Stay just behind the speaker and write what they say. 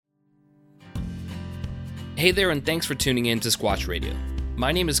Hey there, and thanks for tuning in to Squash Radio.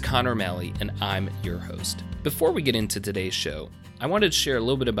 My name is Connor O'Malley, and I'm your host. Before we get into today's show, I wanted to share a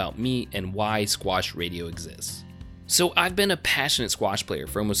little bit about me and why Squash Radio exists. So I've been a passionate squash player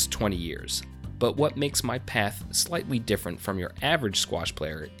for almost 20 years, but what makes my path slightly different from your average squash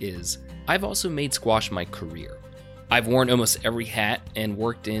player is I've also made squash my career. I've worn almost every hat and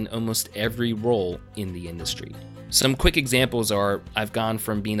worked in almost every role in the industry. Some quick examples are I've gone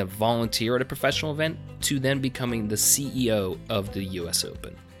from being a volunteer at a professional event to then becoming the CEO of the US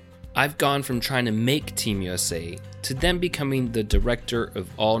Open. I've gone from trying to make Team USA to then becoming the director of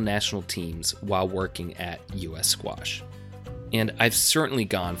all national teams while working at US Squash. And I've certainly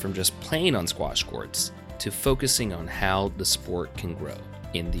gone from just playing on squash courts to focusing on how the sport can grow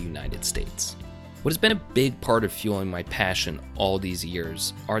in the United States. What has been a big part of fueling my passion all these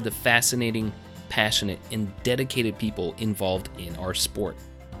years are the fascinating, passionate, and dedicated people involved in our sport.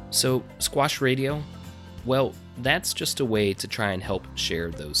 So, Squash Radio? Well, that's just a way to try and help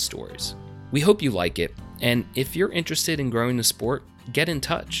share those stories. We hope you like it, and if you're interested in growing the sport, get in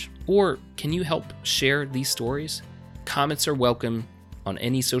touch. Or can you help share these stories? Comments are welcome on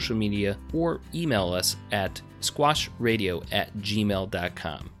any social media, or email us at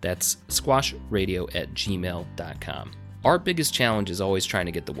squashradio@gmail.com. That's squashradio@gmail.com. Our biggest challenge is always trying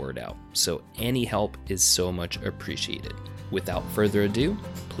to get the word out, so any help is so much appreciated. Without further ado,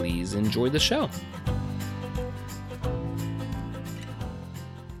 please enjoy the show.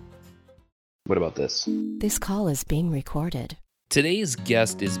 What about this? This call is being recorded. Today's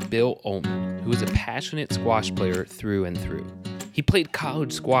guest is Bill Ullman, who is a passionate squash player through and through. He played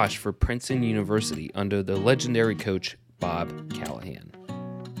college squash for Princeton University under the legendary coach Bob Callahan.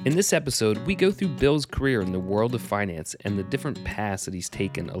 In this episode, we go through Bill's career in the world of finance and the different paths that he's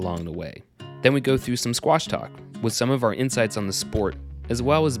taken along the way. Then we go through some squash talk with some of our insights on the sport, as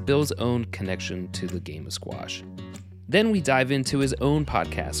well as Bill's own connection to the game of squash. Then we dive into his own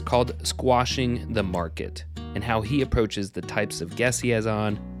podcast called Squashing the Market and how he approaches the types of guests he has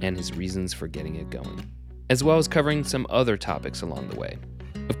on and his reasons for getting it going, as well as covering some other topics along the way.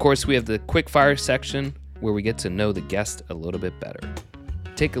 Of course, we have the quickfire section where we get to know the guest a little bit better.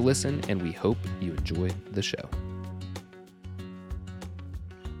 Take a listen, and we hope you enjoy the show.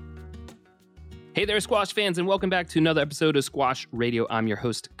 Hey there, squash fans, and welcome back to another episode of Squash Radio. I'm your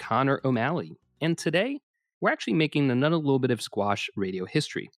host, Connor O'Malley, and today we're actually making another little bit of squash radio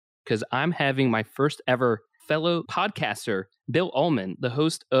history because I'm having my first ever fellow podcaster, Bill Ullman, the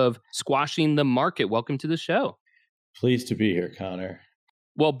host of Squashing the Market. Welcome to the show. Pleased to be here, Connor.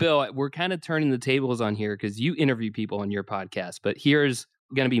 Well, Bill, we're kind of turning the tables on here because you interview people on your podcast, but here's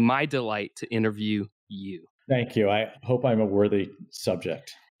going to be my delight to interview you. Thank you. I hope I'm a worthy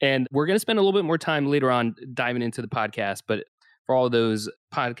subject. And we're going to spend a little bit more time later on diving into the podcast, but for all those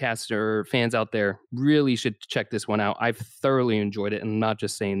podcaster fans out there, really should check this one out. I've thoroughly enjoyed it, and I'm not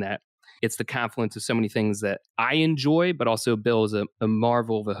just saying that. It's the confluence of so many things that I enjoy, but also Bill is a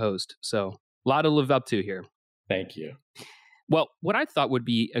marvel of a host. So a lot to live up to here. Thank you. Well, what I thought would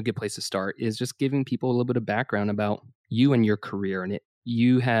be a good place to start is just giving people a little bit of background about you and your career. And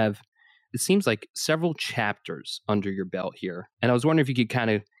you have, it seems like, several chapters under your belt here. And I was wondering if you could kind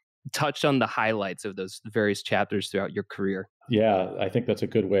of touch on the highlights of those various chapters throughout your career. Yeah, I think that's a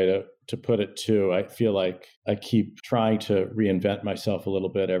good way to put it too. I feel like I keep trying to reinvent myself a little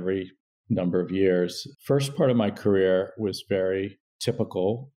bit every number of years. First part of my career was very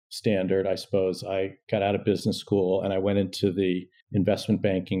typical, standard, I suppose. I got out of business school and I went into the investment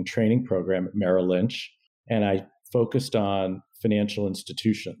banking training program at Merrill Lynch. And I focused on financial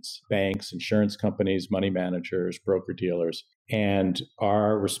institutions, banks, insurance companies, money managers, broker-dealers. And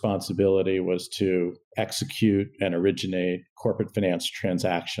our responsibility was to execute and originate corporate finance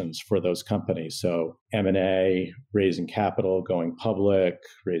transactions for those companies. So M&A, raising capital, going public,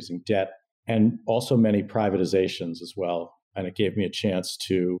 raising debt, and also many privatizations as well. And it gave me a chance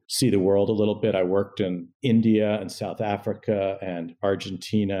to see the world a little bit. I worked in India and South Africa and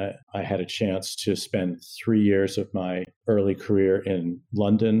Argentina. I had a chance to spend 3 years of my early career in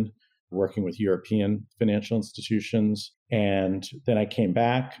London, working with European financial institutions. And then I came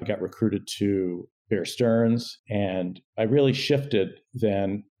back, got recruited to Bear Stearns, and I really shifted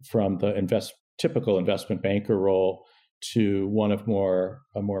then from the typical investment banker role to one of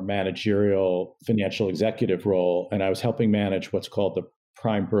a more managerial financial executive role. And I was helping manage what's called the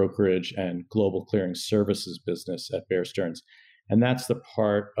prime brokerage and global clearing services business at Bear Stearns. And that's the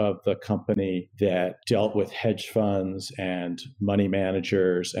part of the company that dealt with hedge funds and money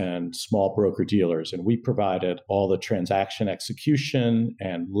managers and small broker dealers. And we provided all the transaction execution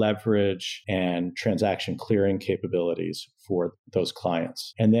and leverage and transaction clearing capabilities for those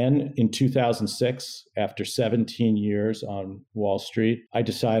clients. And then in 2006, after 17 years on Wall Street, I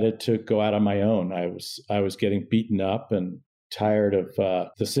decided to go out on my own. I was getting beaten up and tired of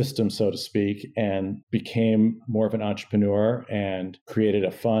the system, so to speak, and became more of an entrepreneur and created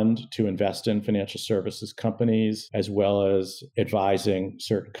a fund to invest in financial services companies, as well as advising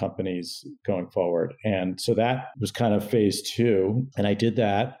certain companies going forward. And so that was kind of phase two. And I did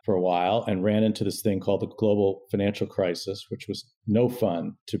that for a while and ran into this thing called the global financial crisis, which was no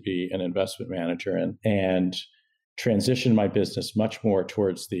fun to be an investment manager in, and transitioned my business much more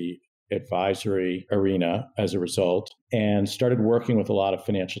towards the advisory arena as a result, and started working with a lot of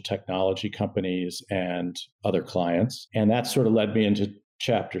financial technology companies and other clients. And that sort of led me into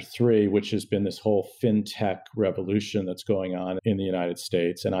chapter 3, which has been this whole fintech revolution that's going on in the United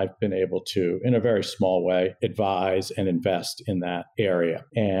States. And I've been able to, in a very small way, advise and invest in that area.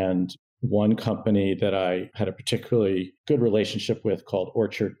 And one company that I had a particularly good relationship with called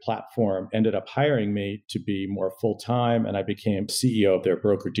Orchard Platform ended up hiring me to be more full-time, and I became CEO of their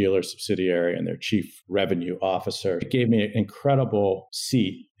broker-dealer subsidiary and their chief revenue officer. It gave me an incredible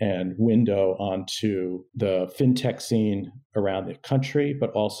seat and window onto the fintech scene around the country,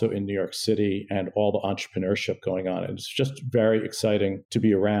 but also in New York City and all the entrepreneurship going on. And it's just very exciting to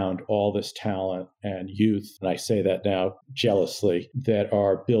be around all this talent and youth, and I say that now jealously, that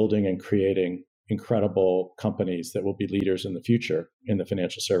are building and creating incredible companies that will be leaders in the future in the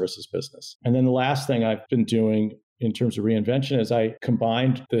financial services business. And then the last thing I've been doing in terms of reinvention is I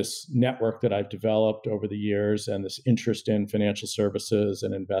combined this network that I've developed over the years and this interest in financial services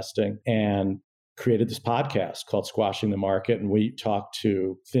and investing, and created this podcast called Squashing the Market. And we talk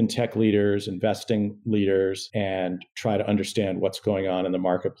to fintech leaders, investing leaders, and try to understand what's going on in the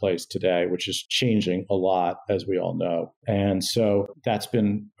marketplace today, which is changing a lot, as we all know. And so that's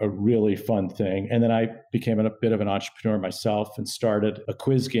been a really fun thing. And then I became a bit of an entrepreneur myself and started a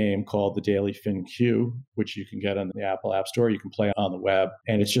quiz game called the Daily FinQ, which you can get on the Apple App Store. You can play on the web.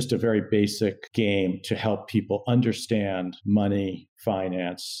 And it's just a very basic game to help people understand money,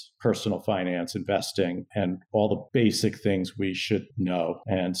 finance, personal finance, investing, and all the basic things we should know.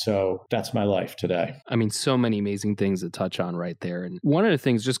 And so that's my life today. I mean, so many amazing things to touch on right there. And one of the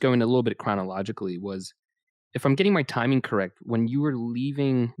things, just going a little bit chronologically, was, if I'm getting my timing correct, when you were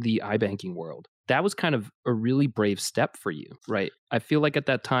leaving the iBanking world, that was kind of a really brave step for you, right? I feel like at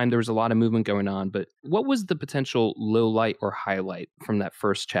that time there was a lot of movement going on, but what was the potential low light or highlight from that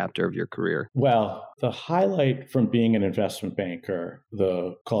first chapter of your career? Well, the highlight from being an investment banker,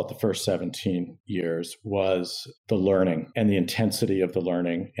 call it the first 17 years, was the learning and the intensity of the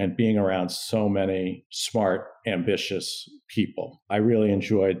learning and being around so many smart, ambitious people. I really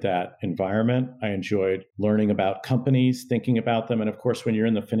enjoyed that environment. I enjoyed learning about companies, thinking about them. And of course, when you're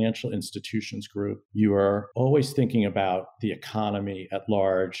in the financial institutions group, you are always thinking about the economy at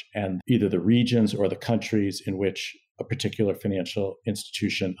large and either the regions or the countries in which a particular financial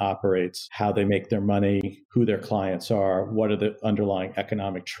institution operates, how they make their money, who their clients are, what are the underlying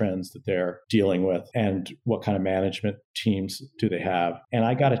economic trends that they're dealing with, and what kind of management teams do they have. And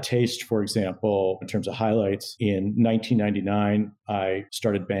I got a taste, for example, in terms of highlights. In 1999, I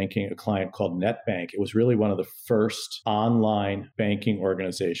started banking a client called NetBank. It was really one of the first online banking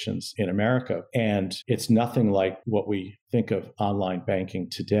organizations in America. And it's nothing like what we think of online banking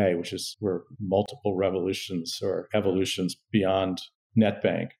today, which is we're multiple revolutions or evolutions beyond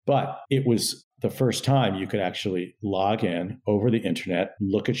NetBank. But it was the first time you could actually log in over the internet,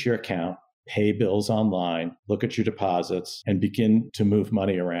 look at your account, pay bills online, look at your deposits, and begin to move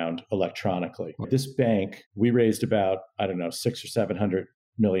money around electronically. This bank, we raised about, $600 or $700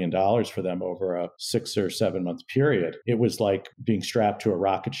 million for them over a 6 or 7 month period. It was like being strapped to a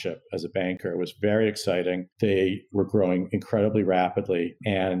rocket ship as a banker. It was very exciting. They were growing incredibly rapidly.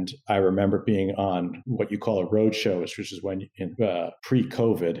 And I remember being on what you call a roadshow, which is when in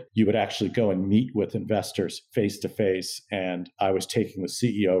pre-COVID, you would actually go and meet with investors face to face. And I was taking the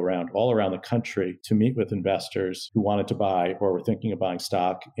CEO around all around the country to meet with investors who wanted to buy or were thinking of buying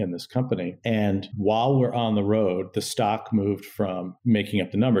stock in this company. And while we're on the road, the stock moved from, making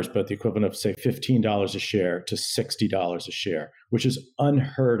up the numbers, but the equivalent of, say, $15 a share to $60 a share, which is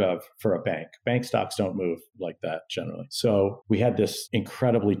unheard of for a bank. Bank stocks don't move like that generally. So we had this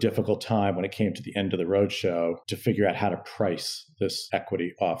incredibly difficult time when it came to the end of the roadshow to figure out how to price this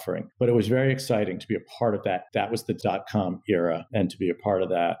equity offering. But it was very exciting to be a part of that. That was the .com era, and to be a part of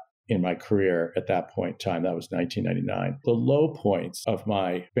that in my career at that point in time. That was 1999. The low points of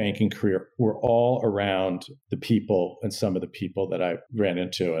my banking career were all around the people and some of the people that I ran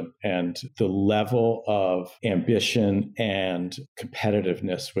into, and the level of ambition and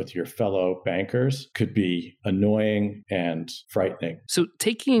competitiveness with your fellow bankers could be annoying and frightening. So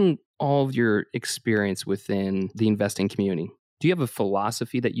taking all of your experience within the investing community, do you have a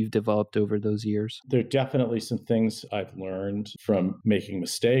philosophy that you've developed over those years? There are definitely some things I've learned from making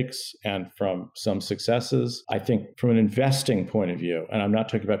mistakes and from some successes. I think from an investing point of view, and I'm not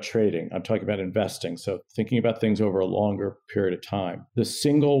talking about trading, I'm talking about investing. So thinking about things over a longer period of time. The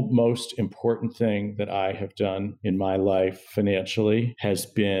single most important thing that I have done in my life financially has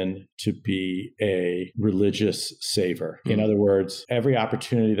been to be a religious saver. In other words, every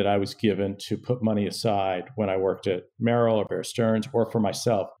opportunity that I was given to put money aside when I worked at Merrill or Bear Stearns or for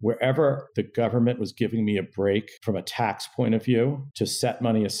myself, wherever the government was giving me a break from a tax point of view to set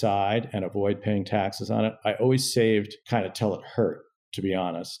money aside and avoid paying taxes on it, I always saved kind of till it hurt, to be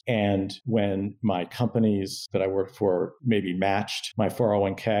honest. And when my companies that I worked for maybe matched my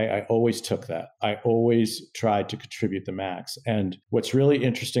 401k, I always took that. I always tried to contribute the max. And what's really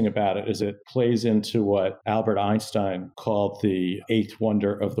interesting about it is it plays into what Albert Einstein called the eighth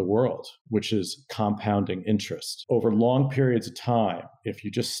wonder of the world, which is compounding interest. Over long periods of time, if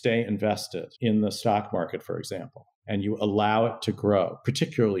you just stay invested in the stock market, for example, and you allow it to grow,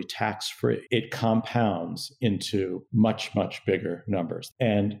 particularly tax-free, it compounds into much, much bigger numbers.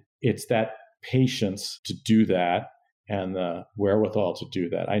 And it's that patience to do that and the wherewithal to do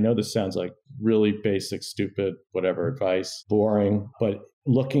that. I know this sounds like really basic, stupid, whatever advice, boring, but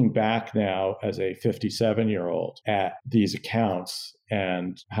looking back now as a 57-year-old at these accounts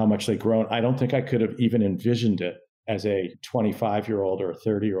and how much they've grown, I don't think I could have even envisioned it as a 25-year-old or a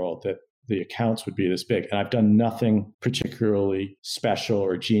 30-year-old that the accounts would be this big. And I've done nothing particularly special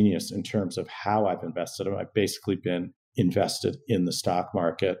or genius in terms of how I've invested them. I've basically been invested in the stock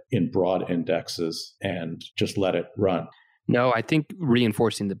market in broad indexes and just let it run. No, I think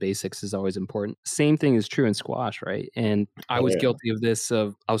reinforcing the basics is always important. Same thing is true in squash, right? And I was guilty of this.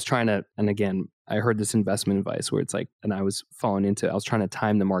 I was trying to, and again, I heard this investment advice where it's like, and I was falling into it. I was trying to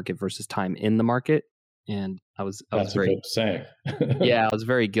time the market versus time in the market. And I was very, a good saying. Yeah, I was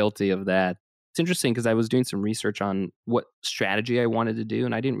very guilty of that. It's interesting because I was doing some research on what strategy I wanted to do.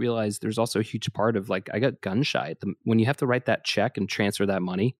 And I didn't realize there's also a huge part of like, I got gun shy. When you have to write that check and transfer that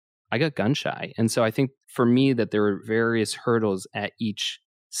money, I got gun shy. And so I think for me that there were various hurdles at each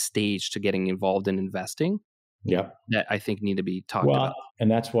stage to getting involved in investing. Yeah. That I think need to be talked about. And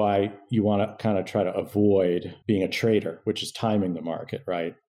that's why you want to kind of try to avoid being a trader, which is timing the market,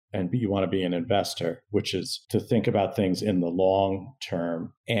 right? And you want to be an investor, which is to think about things in the long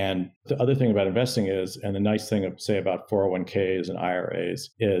term. And the other thing about investing is, and the nice thing of say about 401ks and IRAs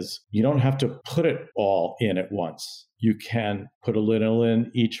is you don't have to put it all in at once. You can put a little in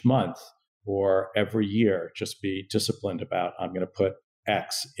each month or every year. Just be disciplined about, I'm going to put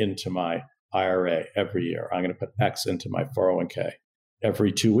X into my IRA every year. I'm going to put X into my 401k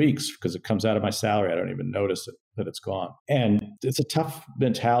every 2 weeks because it comes out of my salary. I don't even notice it, that it's gone. And it's a tough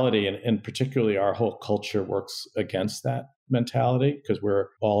mentality. And particularly our whole culture works against that mentality because we're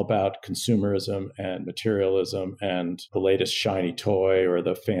all about consumerism and materialism and the latest shiny toy or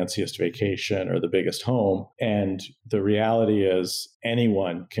the fanciest vacation or the biggest home. And the reality is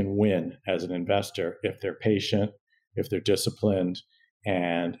anyone can win as an investor if they're patient, if they're disciplined,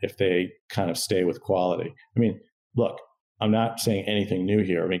 and if they kind of stay with quality. I mean, look, I'm not saying anything new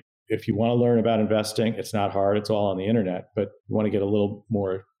here. I mean, if you want to learn about investing, it's not hard. It's all on the internet. But you want to get a little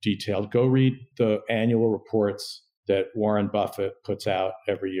more detailed, go read the annual reports that Warren Buffett puts out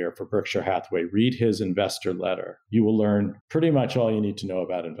every year for Berkshire Hathaway. Read his investor letter. You will learn pretty much all you need to know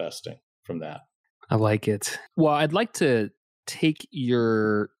about investing from that. I like it. Well, I'd like to take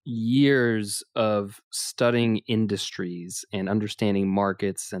your years of studying industries and understanding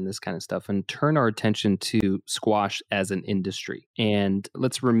markets and this kind of stuff and turn our attention to squash as an industry. And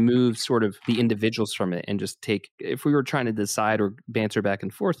let's remove sort of the individuals from it and just take, if we were trying to decide or banter back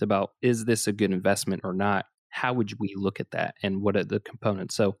and forth about, is this a good investment or not? How would we look at that and what are the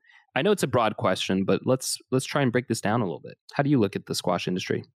components? So I know it's a broad question, but let's try and break this down a little bit. How do you look at the squash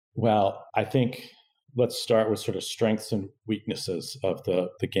industry? Well, I think let's start with sort of strengths and weaknesses of the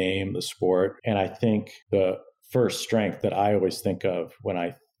game, the sport. And I think the first strength that I always think of when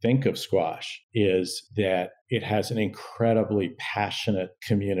I think of squash is that it has an incredibly passionate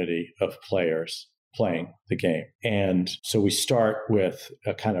community of players playing the game. And so we start with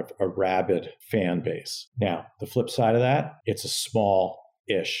a kind of a rabid fan base. Now, the flip side of that, it's a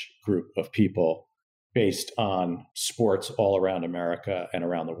small-ish group of people based on sports all around America and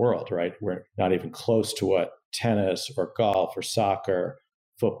around the world, right? We're not even close to what tennis or golf or soccer,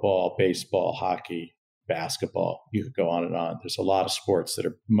 football, baseball, hockey, basketball, you could go on and on. There's a lot of sports that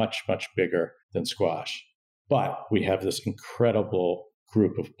are much, much bigger than squash. But we have this incredible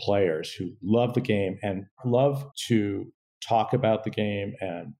group of players who love the game and love to talk about the game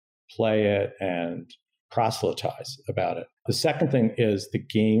and play it and proselytize about it. The second thing is the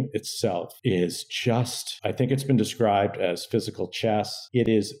game itself is just, I think it's been described as physical chess. It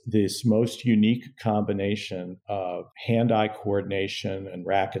is this most unique combination of hand-eye coordination and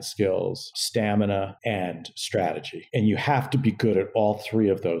racket skills, stamina, and strategy. And you have to be good at all three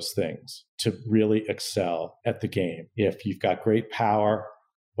of those things to really excel at the game. If you've got great power,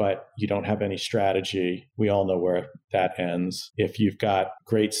 but you don't have any strategy, we all know where that ends. If you've got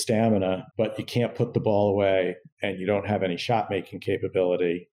great stamina, but you can't put the ball away and you don't have any shot-making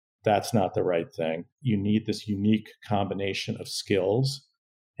capability, that's not the right thing. You need this unique combination of skills.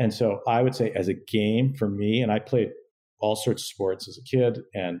 And so I would say as a game for me, and I played all sorts of sports as a kid,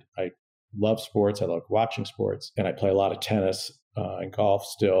 and I love sports. I love watching sports, and I play a lot of tennis and golf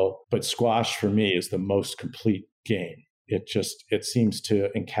still. But squash for me is the most complete game. It seems to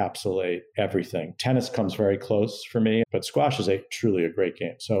encapsulate everything. Tennis comes very close for me, but squash is truly a great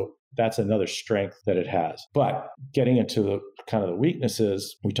game. So that's another strength that it has. But getting into the kind of the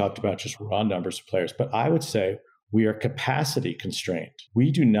weaknesses, we talked about just raw numbers of players, but I would say we are capacity constrained.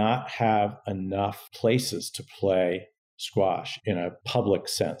 We do not have enough places to play squash in a public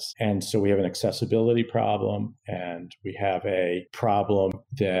sense. And so we have an accessibility problem, and we have a problem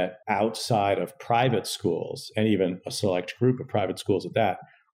that outside of private schools, and even a select group of private schools at that,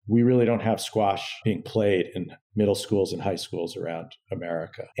 we really don't have squash being played in middle schools and high schools around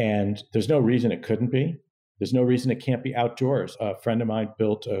America. And there's no reason it couldn't be. There's no reason it can't be outdoors. A friend of mine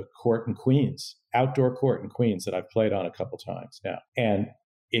built a court in Queens, outdoor court in Queens that I've played on a couple times now. And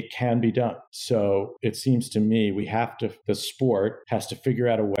it can be done. So it seems to me the sport has to figure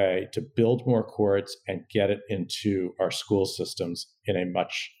out a way to build more courts and get it into our school systems in a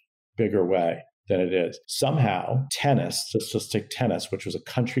much bigger way than it is. Somehow, tennis, let's just take tennis, which was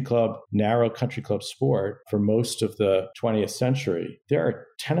a narrow country club sport for most of the 20th century. There are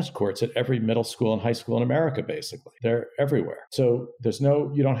tennis courts at every middle school and high school in America, basically. They're everywhere. So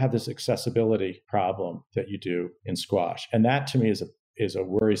you don't have this accessibility problem that you do in squash. And that to me is a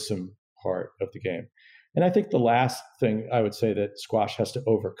worrisome part of the game. And I think the last thing I would say that squash has to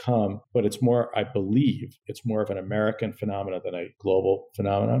overcome, but I believe it's more of an American phenomenon than a global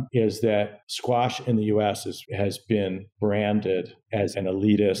phenomenon, is that squash in the US has been branded as an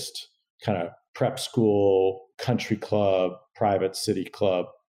elitist kind of prep school, country club, private city club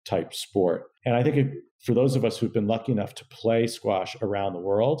type sport. And I think for those of us who've been lucky enough to play squash around the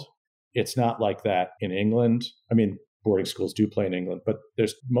world, it's not like that in England. I mean, boarding schools do play in England, but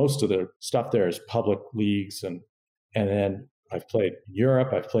there's most of the stuff there is public leagues. And then I've played in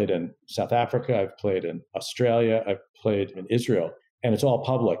Europe, I've played in South Africa, I've played in Australia, I've played in Israel, and it's all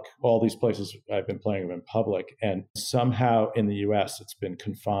public. All these places I've been playing them in public. And somehow in the US, it's been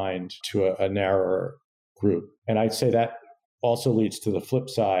confined to a narrower group. And I'd say that also leads to the flip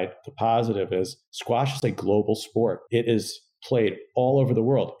side. The positive is squash is a global sport. It is played all over the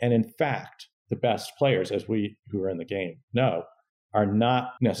world. And in fact, the best players, as we who are in the game know, are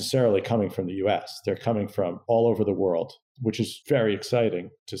not necessarily coming from the US. They're coming from all over the world, which is very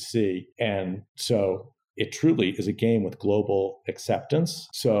exciting to see. And so it truly is a game with global acceptance.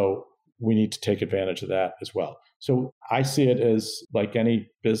 So we need to take advantage of that as well. So I see it as like any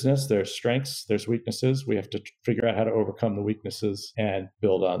business, there's strengths, there's weaknesses. We have to figure out how to overcome the weaknesses and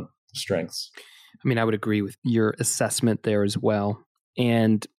build on the strengths. I mean, I would agree with your assessment there as well.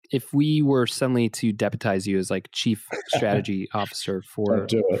 And if we were suddenly to deputize you as like chief strategy officer for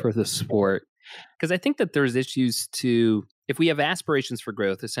the sport, because I think that there's issues if we have aspirations for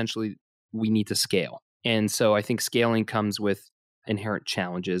growth, essentially we need to scale. And so I think scaling comes with inherent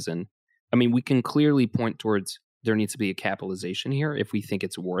challenges. And I mean, we can clearly point towards there needs to be a capitalization here if we think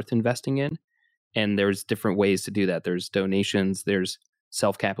it's worth investing in. And there's different ways to do that. There's donations, there's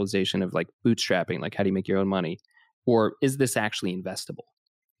self-capitalization of like bootstrapping, like how do you make your own money? Or is this actually investable?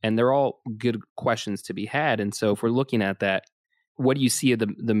 And they're all good questions to be had. And so if we're looking at that, what do you see are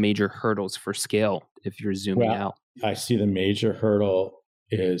the major hurdles for scale if you're zooming out? I see the major hurdle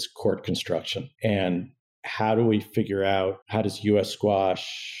is court construction. And how do we figure out, how does US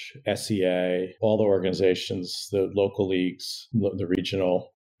Squash, SEA, all the organizations, the local leagues, the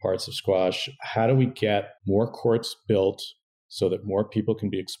regional parts of squash, how do we get more courts built so that more people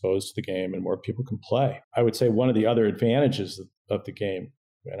can be exposed to the game and more people can play? I would say one of the other advantages of the game,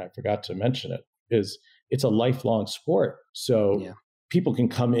 and I forgot to mention it, is it's a lifelong sport. So people can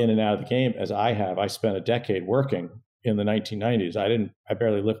come in and out of the game as I have. I spent a decade working in the 1990s. I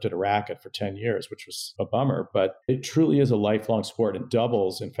barely lifted a racket for 10 years, which was a bummer, but it truly is a lifelong sport. And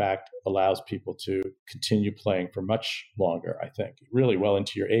doubles, in fact, allows people to continue playing for much longer, I think, really well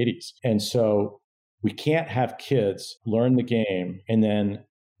into your 80s. And so we can't have kids learn the game and then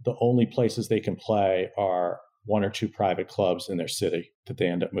the only places they can play are one or two private clubs in their city that they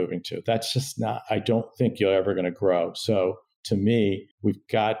end up moving to. That's just not, I don't think you're ever going to grow. So to me, we've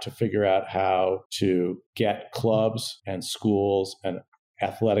got to figure out how to get clubs and schools and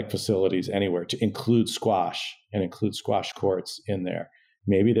athletic facilities anywhere to include squash and include squash courts in there.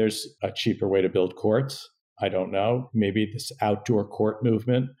 Maybe there's a cheaper way to build courts. I don't know. Maybe this outdoor court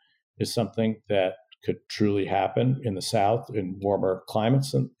movement is something that could truly happen in the South in warmer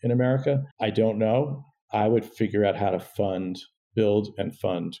climates in America. I don't know. I would figure out how to build and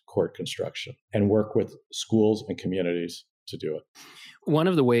fund court construction and work with schools and communities to do it. One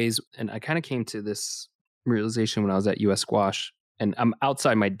of the ways, and I kind of came to this realization when I was at US Squash, and I'm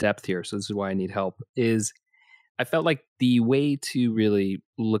outside my depth here, so this is why I need help, is I felt like the way to really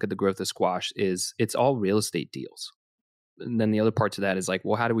look at the growth of squash is it's all real estate deals. And then the other part to that is like,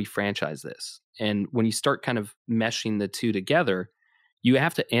 well, how do we franchise this? And when you start kind of meshing the two together, you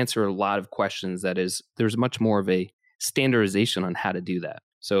have to answer a lot of questions. There's much more of a standardization on how to do that.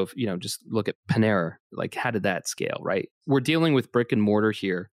 So if, just look at Panera, like how did that scale, right? We're dealing with brick and mortar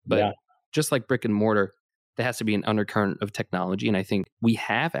here, but just like brick and mortar, there has to be an undercurrent of technology. And I think we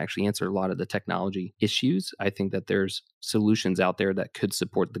have actually answered a lot of the technology issues. I think that there's solutions out there that could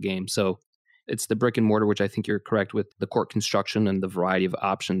support the game. So it's the brick and mortar, which I think you're correct with the court construction and the variety of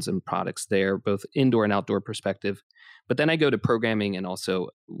options and products there, both indoor and outdoor perspective. But then I go to programming and also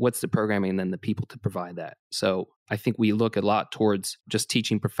what's the programming and then the people to provide that. So I think we look a lot towards just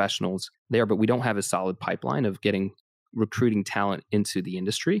teaching professionals there, but we don't have a solid pipeline of recruiting talent into the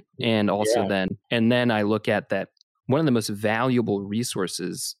industry. And also then I look at that one of the most valuable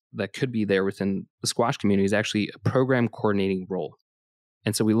resources that could be there within the squash community is actually a program coordinating role.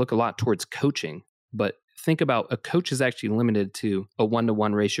 And so we look a lot towards coaching, but think about a coach is actually limited to a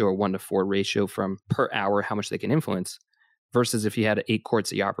 1-to-1 ratio or 1-to-4 ratio from per hour, how much they can influence, versus if you had 8 courts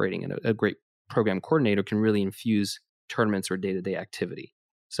that you're operating in, a great program coordinator can really infuse tournaments or day-to-day activity.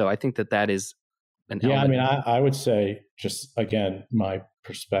 So I think that is an element. I would say just, again, my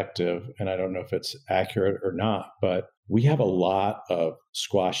perspective, and I don't know if it's accurate or not, but we have a lot of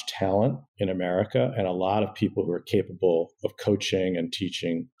squash talent in America and a lot of people who are capable of coaching and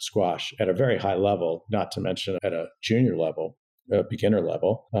teaching squash at a very high level, not to mention at a junior level, a beginner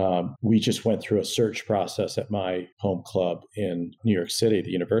level. We just went through a search process at my home club in New York City,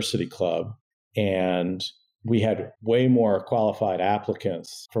 the University Club, and we had way more qualified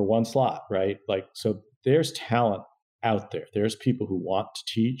applicants for one slot, right? So there's talent out there. There's people who want to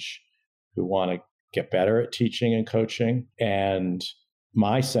teach, who want to get better at teaching and coaching. And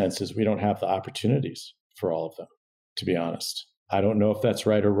my sense is we don't have the opportunities for all of them, to be honest. I don't know if that's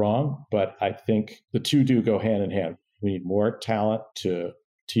right or wrong, but I think the two do go hand in hand. We need more talent to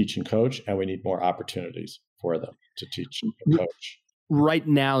teach and coach, and we need more opportunities for them to teach and coach. Right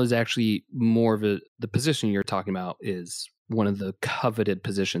now is actually more of the position you're talking about is one of the coveted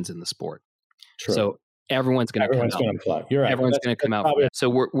positions in the sport. True. So everyone's going to apply. You're right. Everyone's going to come out for that. So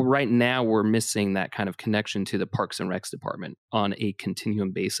we're right now we're missing that kind of connection to the Parks and Recs department on a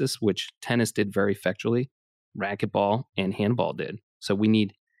continuum basis, which tennis did very effectually, racquetball and handball did. So we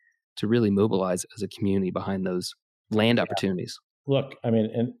need to really mobilize as a community behind those land opportunities. Look,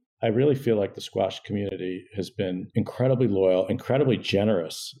 and I really feel like the squash community has been incredibly loyal, incredibly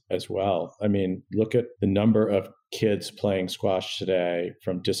generous as well. Look at the number of kids playing squash today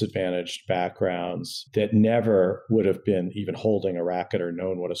from disadvantaged backgrounds that never would have been even holding a racket or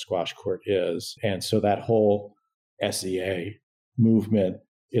known what a squash court is. And so that whole SEA movement,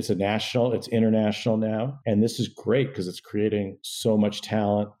 it's international now. And this is great because it's creating so much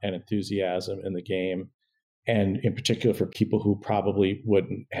talent and enthusiasm in the game. And in particular for people who probably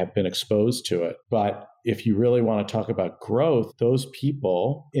wouldn't have been exposed to it. But if you really want to talk about growth, those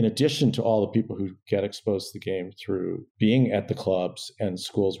people, in addition to all the people who get exposed to the game through being at the clubs and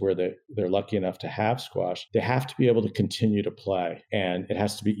schools where they're lucky enough to have squash, they have to be able to continue to play. And it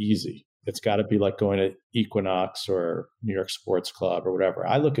has to be easy. It's got to be like going to Equinox or New York Sports Club or whatever.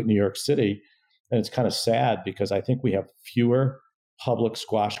 I look at New York City and it's kind of sad because I think we have fewer public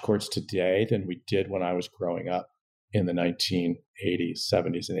squash courts today than we did when I was growing up in the 1980s,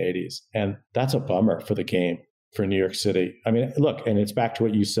 70s, and 80s. And that's a bummer for the game, for New York City. Look, and it's back to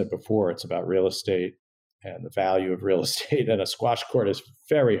what you said before. It's about real estate. and the value of real estate. And a squash court is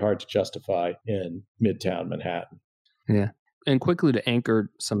very hard to justify in Midtown Manhattan. Yeah. And quickly to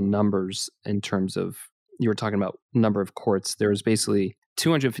anchor some numbers in terms of, you were talking about number of courts. There's basically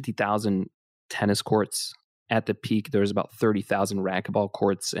 250,000 tennis courts. At the peak, there's about 30,000 racquetball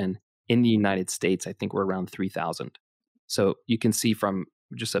courts. And in the United States, I think we're around 3,000. So you can see from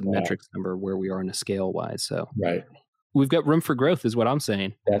just a metrics number where we are in a scale wise. So right. We've got room for growth is what I'm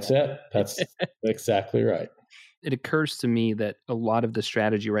saying. That's it. That's exactly right. It occurs to me that a lot of the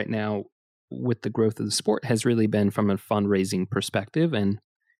strategy right now with the growth of the sport has really been from a fundraising perspective and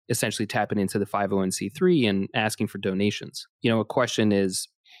essentially tapping into the 501c3 and asking for donations. A question is,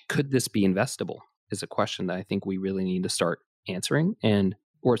 could this be investable? Is a question that I think we really need to start answering.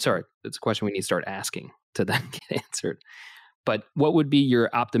 It's a question we need to start asking to then get answered. But what would be your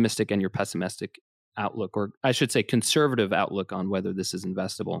optimistic and your pessimistic outlook, or I should say conservative outlook on whether this is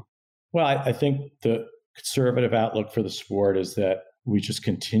investable? Well, I think the conservative outlook for the sport is that we just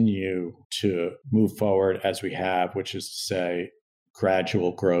continue to move forward as we have, which is to say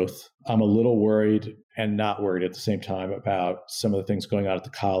gradual growth. I'm a little worried and not worried at the same time about some of the things going on at the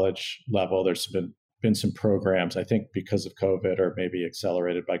college level. There's been some programs, I think because of COVID or maybe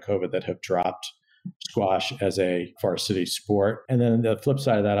accelerated by COVID, that have dropped squash as a varsity sport. And then the flip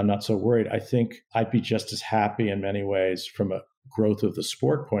side of that, I'm not so worried. I think I'd be just as happy in many ways from a growth of the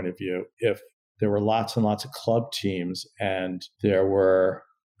sport point of view if there were lots and lots of club teams and there were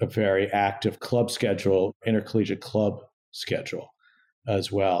a very active club schedule, intercollegiate club schedule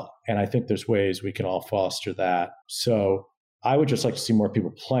as well. And I think there's ways we can all foster that. So I would just like to see more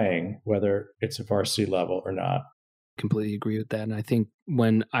people playing, whether it's a varsity level or not. Completely agree with that. And I think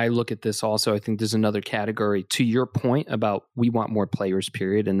when I look at this also, I think there's another category to your point about we want more players,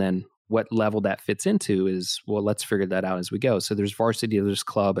 period. And then what level that fits into is, well, let's figure that out as we go. So there's varsity, there's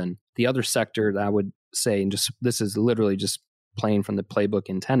club, and the other sector that I would say, and just this is literally just playing from the playbook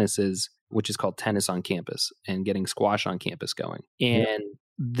in tennis, which is called tennis on campus and getting squash on campus going. And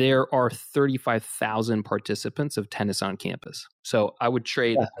there are 35,000 participants of tennis on campus. So I would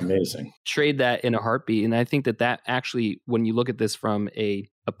trade that in a heartbeat. And I think that actually, when you look at this from a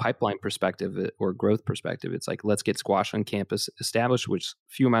pipeline perspective or growth perspective, it's like, let's get squash on campus established, which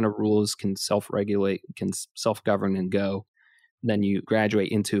few amount of rules can self-regulate, can self-govern and go. Then you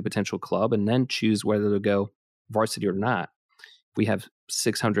graduate into a potential club and then choose whether to go varsity or not. If we have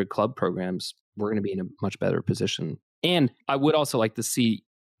 600 club programs, we're going to be in a much better position. And I would also like to see,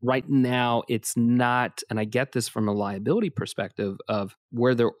 right now, it's not, and I get this from a liability perspective of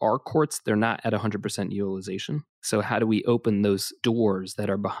where there are courts, they're not at 100% utilization. So how do we open those doors that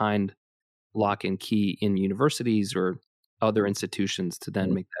are behind lock and key in universities or other institutions to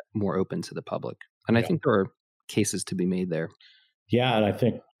then make that more open to the public? And I think there are cases to be made there. Yeah, and I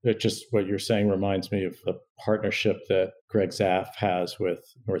think that just what you're saying reminds me of the partnership that Greg Zaff has with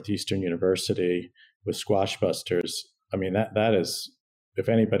Northeastern University with Squash Busters. I mean, that is, if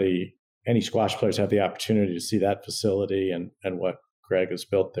any squash players have the opportunity to see that facility and what Greg has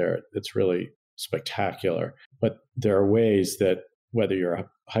built there, it's really spectacular. But there are ways that, whether you're a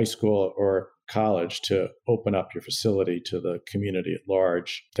high school or college, to open up your facility to the community at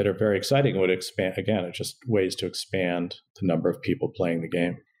large that are very exciting. It would expand, again, it's just ways to expand the number of people playing the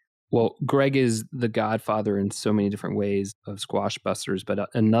game. Well, Greg is the godfather in so many different ways of Squash Busters, but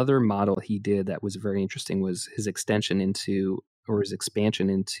another model he did that was very interesting was his expansion into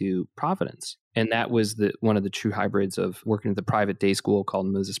Providence. And that was one of the true hybrids of working at the private day school called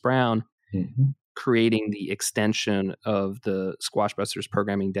Moses Brown, creating the extension of the Squash Busters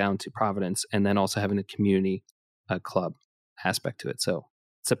programming down to Providence, and then also having a community club aspect to it. So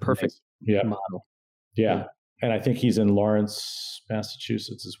it's a perfect model. Yeah. And I think he's in Lawrence,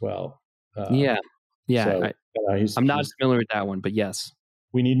 Massachusetts as well. So, I'm not familiar with that one, but yes.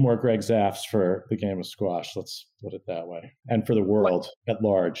 We need more Greg Zaffs for the game of squash. Let's put it that way. And for the world at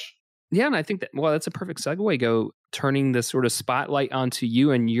large. Yeah, and I think that's a perfect segue, turning the sort of spotlight onto you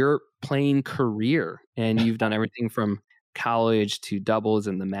and your playing career. And you've done everything from college to doubles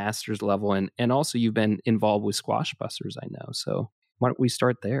and the master's level. And also you've been involved with Squash Busters, I know. So why don't we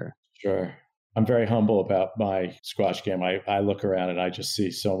start there? Sure. I'm very humble about my squash game. I look around and I just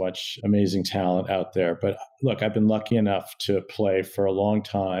see so much amazing talent out there. But look, I've been lucky enough to play for a long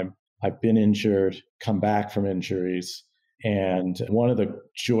time. I've been injured, come back from injuries. And one of the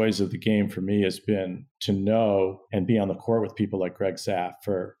joys of the game for me has been to know and be on the court with people like Greg Zaff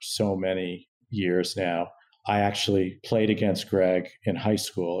for so many years now. I actually played against Greg in high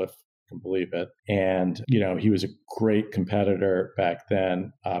school. If can believe it. And, he was a great competitor back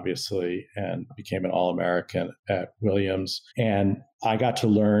then, obviously, and became an All-American at Williams. And I got to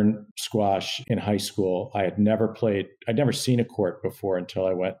learn squash in high school. I'd never seen a court before until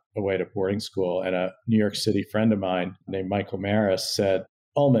I went away to boarding school. And a New York City friend of mine named Michael Maris said,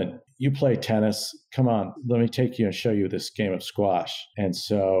 "Ullman, you play tennis. Come on, let me take you and show you this game of squash." And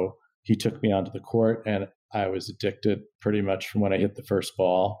so he took me onto the court, and I was addicted pretty much from when I hit the first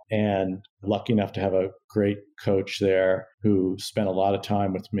ball, and lucky enough to have a great coach there who spent a lot of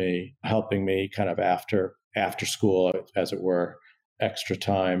time with me, helping me kind of after school, as it were, extra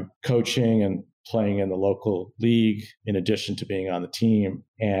time coaching and playing in the local league in addition to being on the team.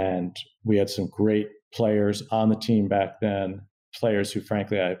 And we had some great players on the team back then, players who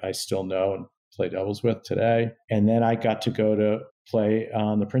frankly I still know and play doubles with today. And then I got to go to play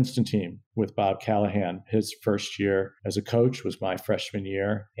on the Princeton team with Bob Callahan. His first year as a coach was my freshman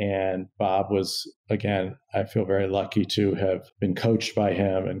year. And Bob was, again, I feel very lucky to have been coached by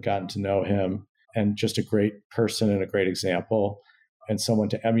him and gotten to know him, and just a great person and a great example and someone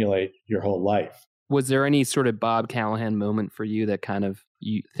to emulate your whole life. Was there any sort of Bob Callahan moment for you that kind of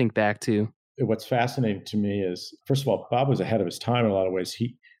you think back to? What's fascinating to me is, first of all, Bob was ahead of his time in a lot of ways.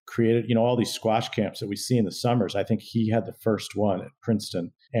 He created, all these squash camps that we see in the summers. I think he had the first one at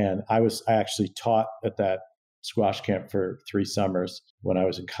Princeton. And I actually taught at that squash camp for 3 summers when I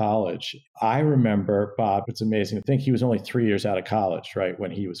was in college. I remember Bob, it's amazing to think he was only 3 years out of college, right,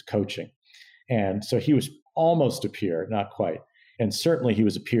 when he was coaching. And so he was almost a peer, not quite. And certainly he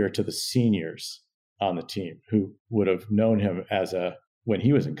was a peer to the seniors on the team who would have known him when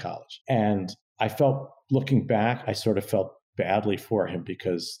he was in college. And I felt, looking back, I sort of felt badly for him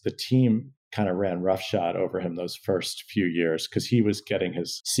because the team kind of ran roughshod over him those first few years because he was getting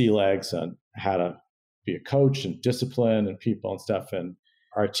his sea legs on how to be a coach and discipline and people and stuff. And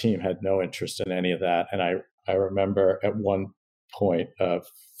our team had no interest in any of that. And I remember at one point a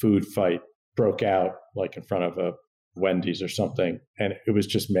food fight broke out like in front of a Wendy's or something. And it was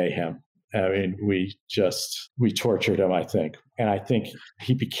just mayhem. I mean, we tortured him, I think. And I think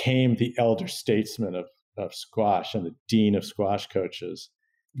he became the elder statesman of squash and the dean of squash coaches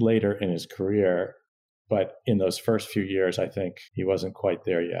later in his career. But in those first few years, I think he wasn't quite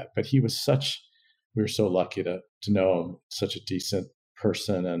there yet. But we were so lucky to know him, such a decent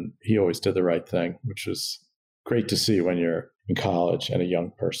person. And he always did the right thing, which was great to see when you're in college and a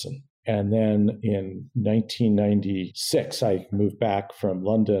young person. And then in 1996, I moved back from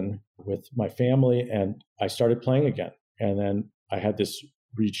London with my family and I started playing again. And then I had this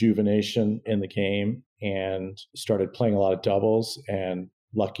rejuvenation in the game and started playing a lot of doubles, and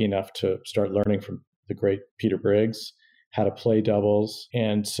lucky enough to start learning from the great Peter Briggs how to play doubles.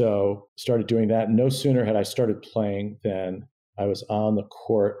 And so started doing that. No sooner had I started playing than I was on the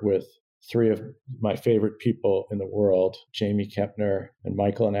court with 3 of my favorite people in the world, Jamie Kempner and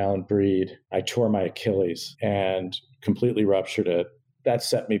Michael and Alan Breed. I tore my Achilles and completely ruptured it. That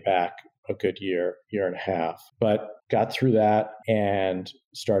set me back a good year and a half, but got through that and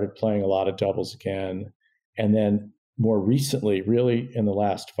started playing a lot of doubles again. And then more recently, really in the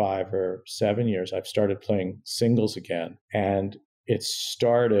last 5 or 7 years, I've started playing singles again. And it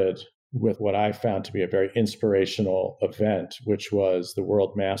started with what I found to be a very inspirational event, which was the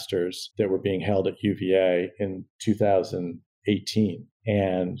World Masters that were being held at UVA in 2018.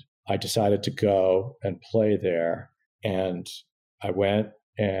 And I decided to go and play there. And I went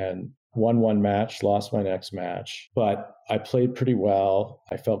and won one match, lost my next match, but I played pretty well.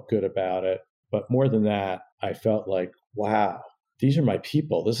 I felt good about it. But more than that, I felt like, wow, these are my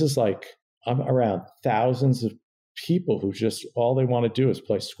people. This is like, I'm around thousands of people who just, all they want to do is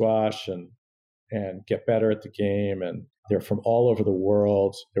play squash and get better at the game. And they're from all over the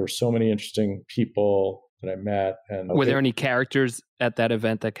world. There were so many interesting people that I met. And were there any characters at that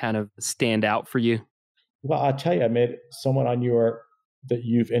event that kind of stand out for you? Well, I'll tell you, I met someone that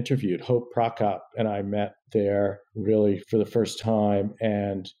you've interviewed, Hope Prokop, and I met there really for the first time.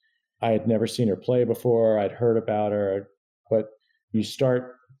 And I had never seen her play before. I'd heard about her, but you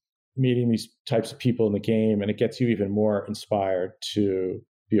start meeting these types of people in the game and it gets you even more inspired to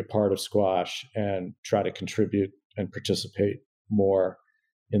be a part of squash and try to contribute and participate more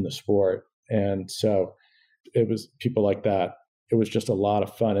in the sport. And so it was people like that. It was just a lot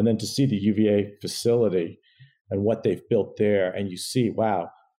of fun. And then to see the UVA facility and what they've built there, and you see, wow,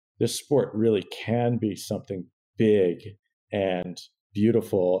 this sport really can be something big and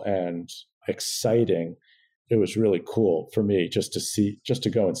beautiful and exciting. It was really cool for me just to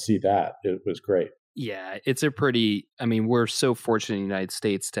go and see that. It was great. Yeah, it's we're so fortunate in the United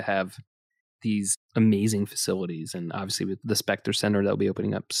States to have these amazing facilities. And obviously with the Specter Center that'll be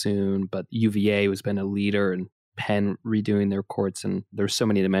opening up soon, but UVA has been a leader, and Penn redoing their courts, and there's so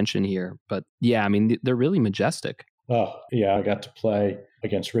many to mention here. But yeah, I mean, they're really majestic. Oh, yeah. I got to play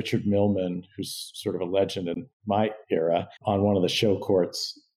against Richard Millman, who's sort of a legend in my era, on one of the show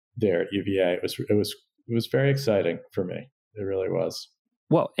courts there at UVA. It was very exciting for me. It really was.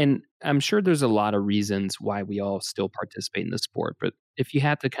 Well, and I'm sure there's a lot of reasons why we all still participate in the sport, but if you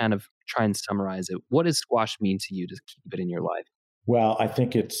had to kind of try and summarize it, what does squash mean to you to keep it in your life? Well, I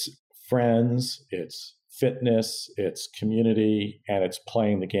think it's friends, it's fitness, it's community, and it's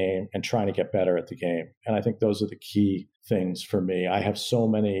playing the game and trying to get better at the game. And I think those are the key things for me. I have so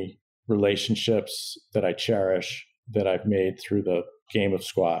many relationships that I cherish that I've made through the game of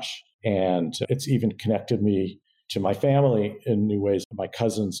squash. And it's even connected me to my family in new ways. My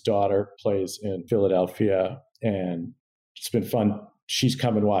cousin's daughter plays in Philadelphia, and it's been fun. She's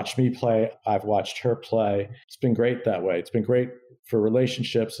come and watched me play. I've watched her play. It's been great that way. It's been great for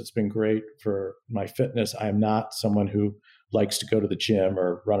relationships. It's been great for my fitness. I am not someone who likes to go to the gym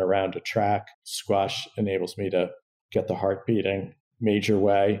or run around a track. Squash enables me to get the heart beating major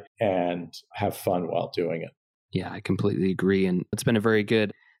way and have fun while doing it. Yeah, I completely agree. And it's been a very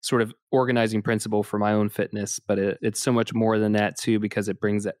good sort of organizing principle for my own fitness, but it's so much more than that too, because it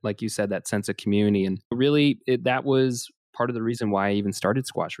brings that, like you said, that sense of community. And really that was part of the reason why I even started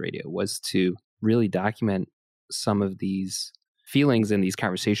Squash Radio, was to really document some of these feelings and these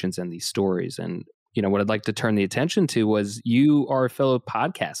conversations and these stories. And, you know, what I'd like to turn the attention to was you are a fellow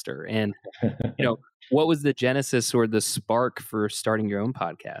podcaster, and, you know, what was the genesis or the spark for starting your own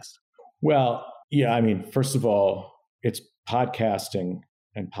podcast? Well, yeah, I mean, first of all, it's podcasting,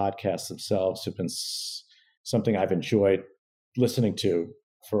 and podcasts themselves have been something I've enjoyed listening to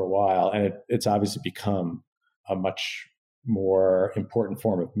for a while. And it's obviously become a much more important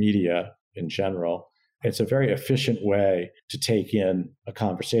form of media in general. It's a very efficient way to take in a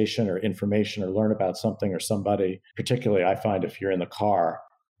conversation or information or learn about something or somebody. Particularly, I find if you're in the car,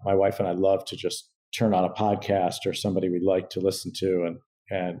 my wife and I love to just turn on a podcast or somebody we like to listen to,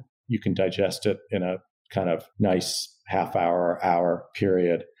 and you can digest it in a kind of nice half hour or hour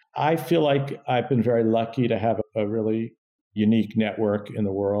period. I feel like I've been very lucky to have a really unique network in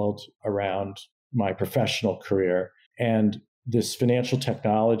the world around my professional career. And this financial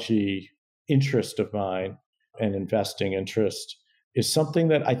technology interest of mine and investing interest is something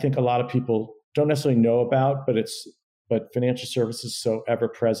that I think a lot of people don't necessarily know about, but financial services is so ever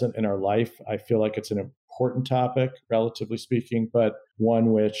present in our life. I feel like it's an important topic, relatively speaking, but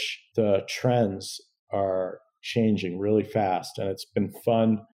one which the trends are changing really fast. And it's been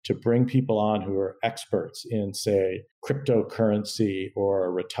fun to bring people on who are experts in, say, cryptocurrency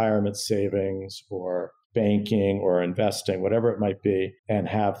or retirement savings or banking or investing, whatever it might be, and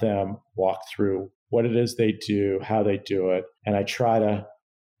have them walk through what it is they do, how they do it. And I try to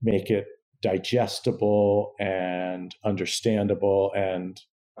make it digestible and understandable and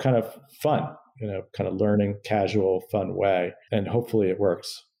kind of fun, kind of learning, casual, fun way. And hopefully it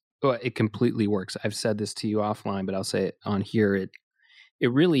works. Well, it completely works. I've said this to you offline, but I'll say it on here. It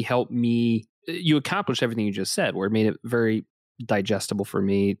really helped me. You accomplished everything you just said, where it made it very digestible for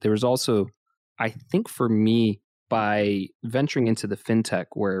me. There was also, I think for me, by venturing into the fintech,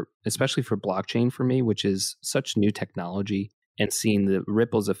 where especially for blockchain for me, which is such new technology, and seeing the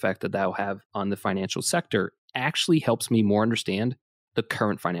ripples effect that will have on the financial sector actually helps me more understand the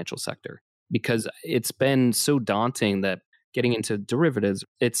current financial sector, because it's been so daunting that getting into derivatives,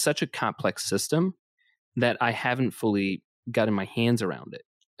 it's such a complex system that I haven't fully gotten my hands around it.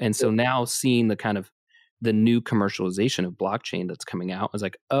 And so now seeing the kind of the new commercialization of blockchain that's coming out, I was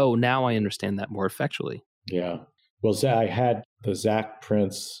like, oh, now I understand that more effectually. Yeah. Well, I had the Zach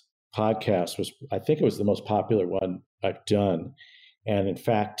Prince podcast I think it was the most popular one I've done. And in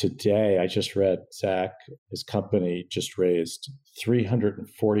fact, today I just read his company just raised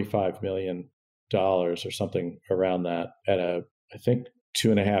 $345 million or something around that at I think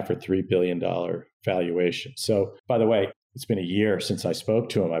 $2.5 or $3 billion valuation. So, by the way, it's been a year since I spoke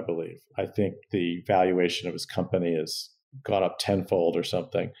to him, I believe. I think the valuation of his company has gone up tenfold or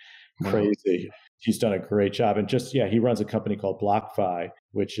something. Crazy. He's done a great job. And he runs a company called BlockFi,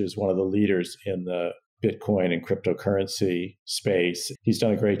 which is one of the leaders in the Bitcoin and cryptocurrency space. He's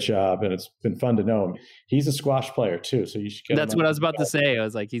done a great job, and it's been fun to know him. He's a squash player too, so you should get That's what I was about to say. I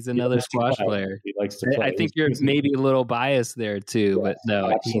was like, he's another squash player. He likes to play. I think you're maybe a little biased there too, but no.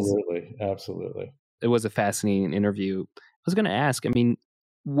 Absolutely. It was a fascinating interview. I was going to ask, I mean,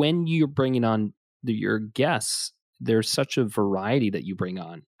 when you're bringing on your guests, there's such a variety that you bring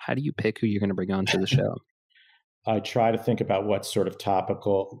on. How do you pick who you're going to bring on to the show? I try to think about what's sort of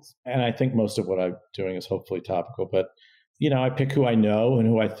topical. And I think most of what I'm doing is hopefully topical. But, I pick who I know and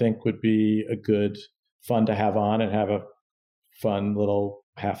who I think would be a good, fun to have on and have a fun little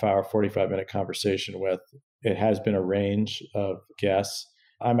half hour, 45-minute conversation with. It has been a range of guests.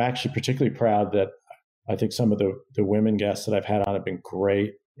 I'm actually particularly proud that I think some of the women guests that I've had on have been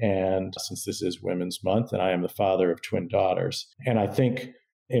great. And since this is Women's Month, and I am the father of twin daughters, and I think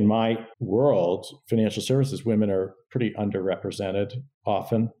in my world, financial services, women are pretty underrepresented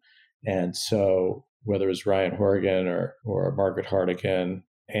often. And so whether it's Ryan Horrigan or Margaret Hartigan,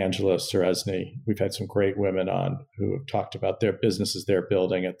 Angela Ceresny, we've had some great women on who have talked about their businesses they're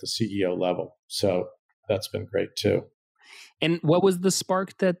building at the CEO level. So that's been great too. And what was the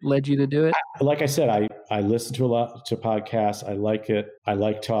spark that led you to do it? Like I said, I listen to a lot to podcasts. I like it. I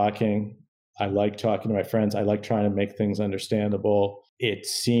like talking. I like talking to my friends. I like trying to make things understandable. It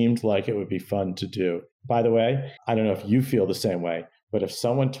seemed like it would be fun to do. By the way, I don't know if you feel the same way, but if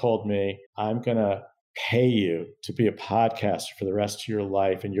someone told me, I'm going to pay you to be a podcaster for the rest of your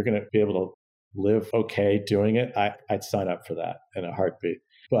life and you're going to be able to live okay doing it, I'd sign up for that in a heartbeat.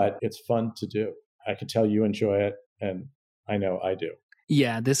 But it's fun to do. I can tell you enjoy it, and I know I do.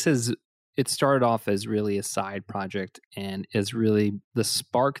 Yeah, it started off as really a side project and is really the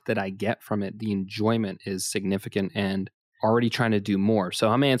spark that I get from it. The enjoyment is significant and already trying to do more. So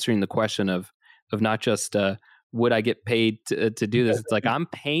I'm answering the question of not just would I get paid to do this? It's like I'm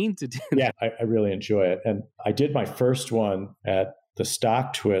paying to do this. Yeah, I really enjoy it. And I did my first one at the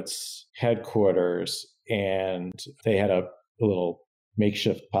StockTwits headquarters, and they had a little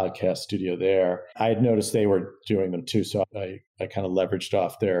makeshift podcast studio there. I had noticed they were doing them too, so I kind of leveraged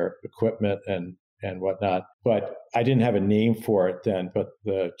off their equipment and whatnot. But I didn't have a name for it then, but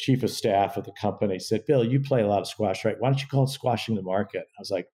the chief of staff of the company said, Bill, you play a lot of squash, right? Why don't you call it Squashing the Market? I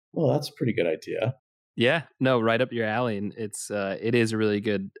was like, well, that's a pretty good idea. Yeah, no, right up your alley. And it is a really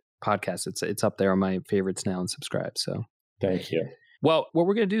good podcast. It's up there on my favorites now and subscribe. So thank you. Well, what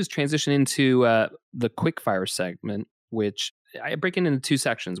we're going to do is transition into the quickfire segment, which I break it into two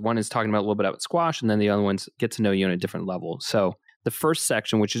sections. One is talking about a little bit about squash, and then the other one's get to know you on a different level. So the first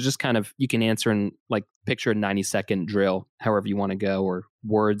section, which is just kind of, you can answer in like picture a 90-second drill, however you want to go, or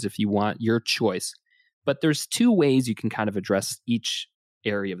words if you want, your choice. But there's two ways you can kind of address each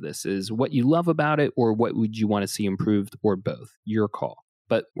area of this, is what you love about it or what would you want to see improved, or both. Your call.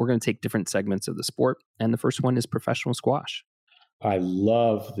 But we're going to take different segments of the sport. And the first one is professional squash. I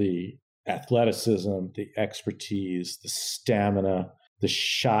love the athleticism, the expertise, the stamina, the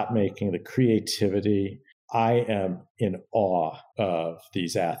shot making, the creativity. I am in awe of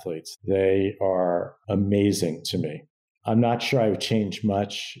these athletes. They are amazing to me. I'm not sure I would change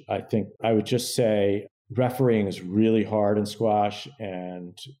much. I think I would just say refereeing is really hard in squash,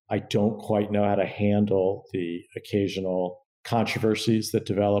 and I don't quite know how to handle the occasional controversies that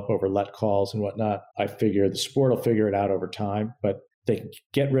develop over let calls and whatnot. I figure the sport will figure it out over time, but they can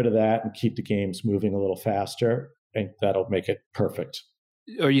get rid of that and keep the games moving a little faster, and that'll make it perfect.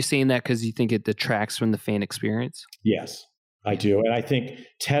 Are you saying that because you think it detracts from the fan experience? Yes, I do. And I think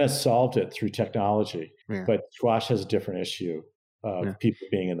tennis solved it through technology, but squash has a different issue of people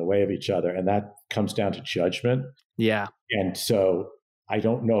being in the way of each other, and that comes down to judgment. Yeah. And so I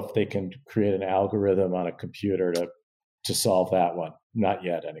don't know if they can create an algorithm on a computer to solve that one. Not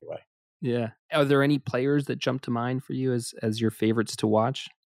yet, anyway. Yeah. Are there any players that jump to mind for you as your favorites to watch?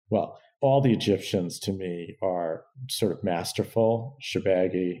 Well, all the Egyptians to me are sort of masterful.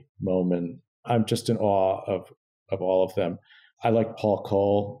 Shorbagy, Momin. I'm just in awe of all of them. I like Paul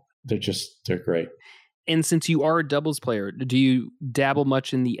Cole. They're great. And since you are a doubles player, do you dabble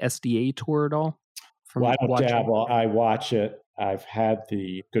much in the SDA tour at all? Well, I don't dabble. I watch it. I've had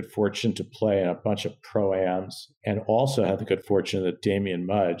the good fortune to play in a bunch of pro-ams, and also had the good fortune that Damian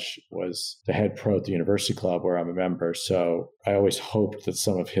Mudge was the head pro at the University Club where I'm a member. So I always hoped that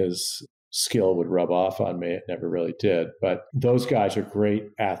some of his skill would rub off on me. It never really did. But those guys are great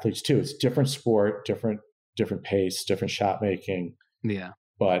athletes too. It's different sport, different pace, different shot making. Yeah.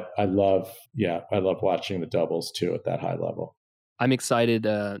 But I love watching the doubles too at that high level. I'm excited.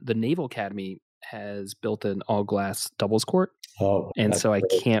 The Naval Academy has built an all-glass doubles court. Oh, and so great.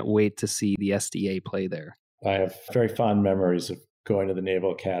 I can't wait to see the SDA play there. I have very fond memories of going to the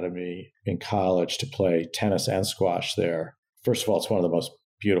Naval Academy in college to play tennis and squash there. First of all, it's one of the most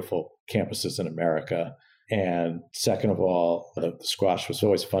beautiful campuses in America. And second of all, the squash was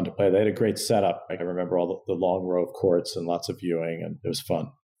always fun to play. They had a great setup. I can remember all the long row of courts and lots of viewing, and it was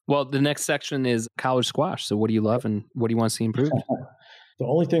fun. Well, the next section is college squash. So what do you love and what do you want to see improved? The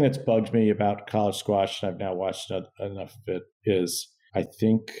only thing that's bugged me about college squash, and I've now watched enough of it, is I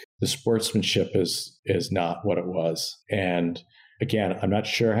think the sportsmanship is not what it was. And again, I'm not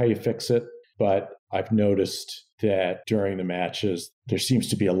sure how you fix it, but I've noticed that during the matches, there seems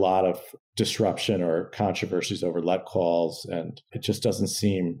to be a lot of disruption or controversies over let calls, and it just doesn't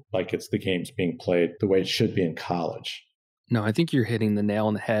seem like the game's being played the way it should be in college. No, I think you're hitting the nail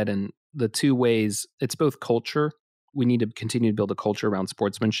on the head. And the two ways, it's both culture. We need to continue to build a culture around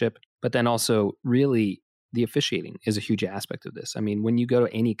sportsmanship, but then also really the officiating is a huge aspect of this. I mean, when you go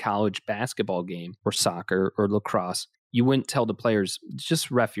to any college basketball game or soccer or lacrosse, you wouldn't tell the players,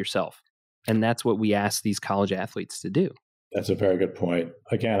 just ref yourself. And that's what we ask these college athletes to do. That's a very good point.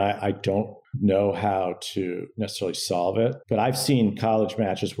 Again, I don't know how to necessarily solve it, but I've seen college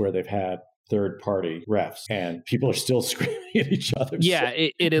matches where they've had third-party refs and people are still screaming at each other. Yeah,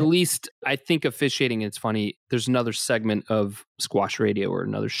 it at least, I think officiating, it's funny, there's another segment of Squash Radio or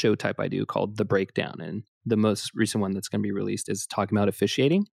another show type I do called The Breakdown. And the most recent one that's going to be released is talking about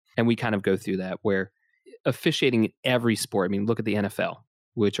officiating. And we kind of go through that where officiating in every sport, I mean, look at the NFL,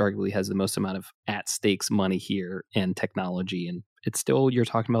 which arguably has the most amount of at-stakes money here and technology. And it's still, you're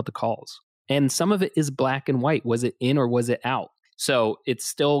talking about the calls. And some of it is black and white. Was it in or was it out? So it's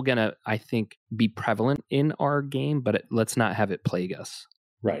still going to, I think, be prevalent in our game, but let's not have it plague us.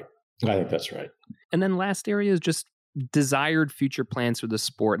 Right. I think that's right. And then last area is just desired future plans for the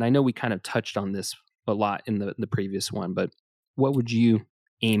sport. And I know we kind of touched on this a lot in the previous one, but what would you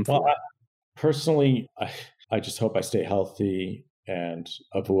aim for? Well, personally, I just hope I stay healthy and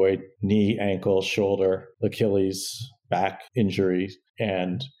avoid knee, ankle, shoulder, Achilles, back injuries.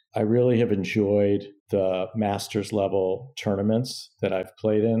 And I really have enjoyed the Masters level tournaments that I've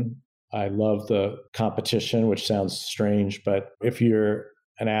played in. I love the competition, which sounds strange, but if you're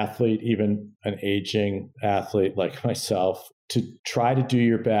an athlete, even an aging athlete like myself, to try to do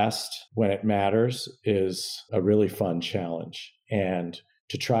your best when it matters is a really fun challenge. And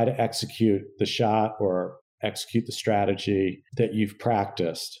to try to execute the shot or execute the strategy that you've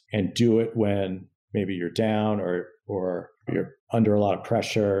practiced and do it when maybe you're down or you're under a lot of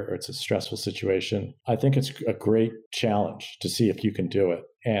pressure or it's a stressful situation. I think it's a great challenge to see if you can do it.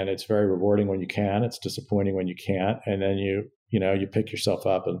 And it's very rewarding when you can. It's disappointing when you can't. And then you pick yourself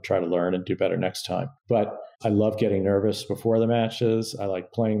up and try to learn and do better next time. But I love getting nervous before the matches. I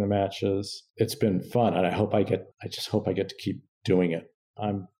like playing the matches. It's been fun. And I just hope I get to keep doing it.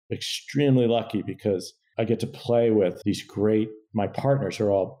 I'm extremely lucky because I get to play with my partners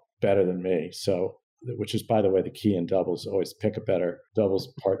are all better than me. So, which is, by the way, the key in doubles, always pick a better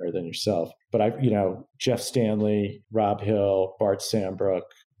doubles partner than yourself. But Jeff Stanley, Rob Hill, Bart Sambrook,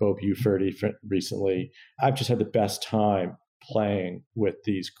 Bo Buford recently, I've just had the best time playing with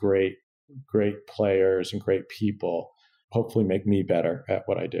these great players and great people, hopefully make me better at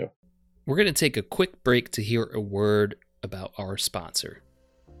what I do. We're going to take a quick break to hear a word about our sponsor.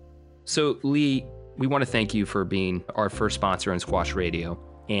 So, Lee, we want to thank you for being our first sponsor on Squash Radio.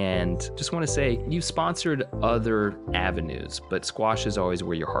 And just want to say, you've sponsored other avenues, but squash is always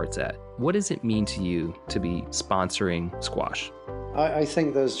where your heart's at. What does it mean to you to be sponsoring squash? I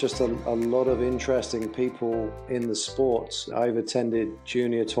think there's just a lot of interesting people in the sports. I've attended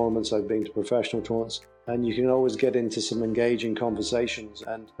junior tournaments, I've been to professional tournaments, and you can always get into some engaging conversations.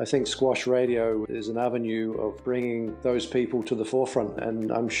 And I think Squash Radio is an avenue of bringing those people to the forefront.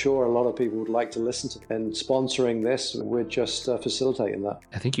 And I'm sure a lot of people would like to listen to them. And sponsoring this, we're just facilitating that.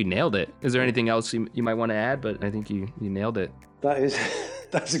 I think you nailed it. Is there anything else you might want to add? But I think you nailed it.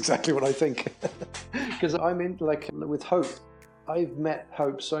 That's exactly what I think. Because I'm in, with Hope. I've met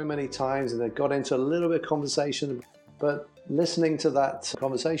Hope so many times and they've got into a little bit of conversation, but listening to that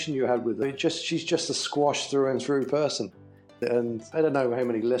conversation you had with her, she's just a squash through and through person. And I don't know how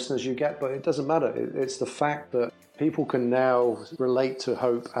many listeners you get, but it doesn't matter. It's the fact that people can now relate to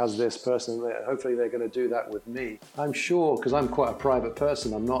Hope as this person. Hopefully they're going to do that with me. I'm sure, because I'm quite a private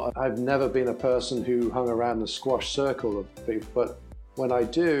person. I've never been a person who hung around the squash circle of people, but when I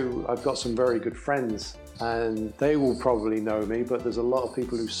do, I've got some very good friends and they will probably know me, but there's a lot of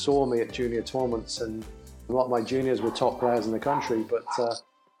people who saw me at junior tournaments and a lot of my juniors were top players in the country. But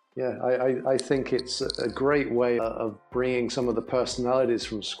I think it's a great way of bringing some of the personalities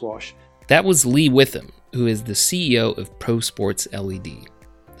from squash. That was Lee Witham, who is the CEO of Pro Sports LED,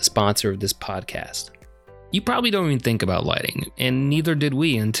 the sponsor of this podcast. You probably don't even think about lighting, and neither did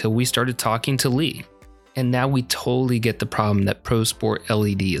we until we started talking to Lee. And now we totally get the problem that Pro Sport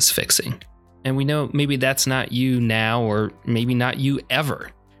LED is fixing. And we know maybe that's not you now, or maybe not you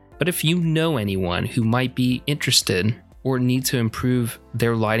ever. But if you know anyone who might be interested or need to improve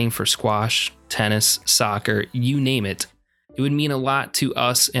their lighting for squash, tennis, soccer, you name it, it would mean a lot to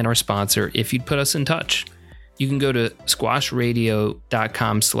us and our sponsor if you'd put us in touch. you can go to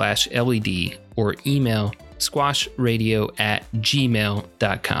squashradio.com/LED or email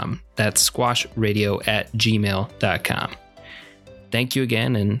squashradio@gmail.com. That's squashradio@gmail.com. Thank you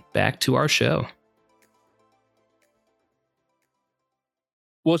again, and back to our show.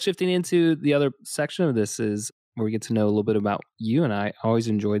 Well, shifting into the other section of this is where we get to know a little bit about you, and I always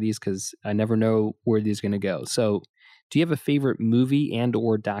enjoy these because I never know where these are going to go. So, do you have a favorite movie and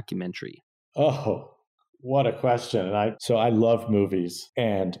or documentary? Oh, what a question. And I love movies.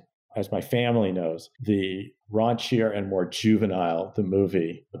 And as my family knows, the raunchier and more juvenile the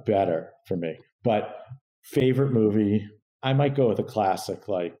movie, the better for me. But favorite movie, I might go with a classic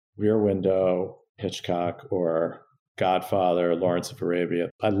like Rear Window, Hitchcock, or Godfather, Lawrence of Arabia.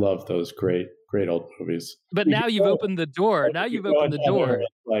 I love those great old movies. But now you've opened the door. Now you've opened the door.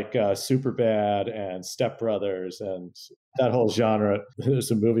 Like Superbad and Step Brothers and that whole genre.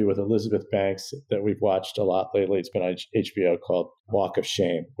 There's a movie with Elizabeth Banks that we've watched a lot lately. It's been on HBO called Walk of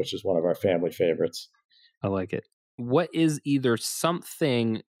Shame, which is one of our family favorites. I like it. What is either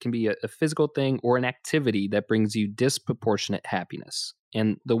something, can be a physical thing or an activity that brings you disproportionate happiness?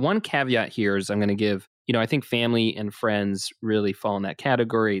 And the one caveat here is I'm going to give, I think family and friends really fall in that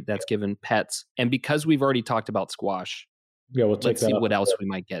category. That's given pets. And because we've already talked about squash, let's see what else we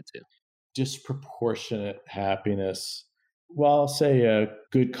might get to. Disproportionate happiness. Well, I'll say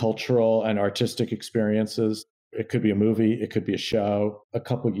good cultural and artistic experiences. It could be a movie. It could be a show. A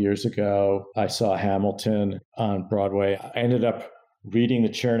couple of years ago, I saw Hamilton on Broadway. I ended up reading the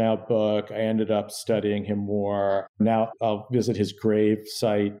Chernow book. I ended up studying him more. Now I'll visit his grave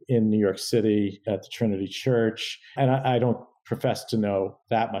site in New York City at the Trinity Church. And I don't profess to know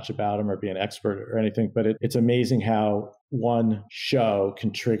that much about him or be an expert or anything, but it's amazing how one show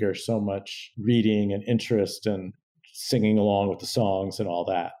can trigger so much reading and interest and singing along with the songs and all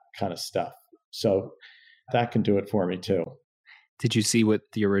that kind of stuff. So that can do it for me too. Did you see what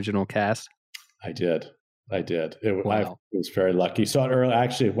the original cast? I did. Wow. I was very lucky. Saw it early.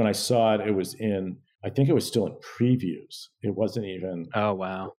 Actually, when I saw it, it was I think it was still in previews. It wasn't even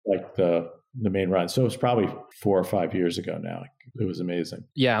like the main run. So it was probably 4 or 5 years ago now. It was amazing.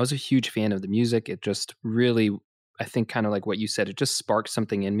 Yeah, I was a huge fan of the music. It just really, I think kind of like what you said, it just sparked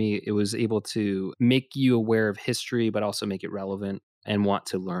something in me. It was able to make you aware of history, but also make it relevant and want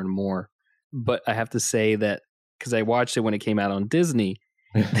to learn more. But I have to say that because I watched it when it came out on Disney,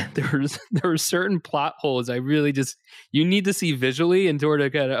 there were certain plot holes I really you need to see visually in order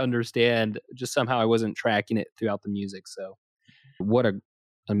to kind of understand. Just somehow I wasn't tracking it throughout the music. So what an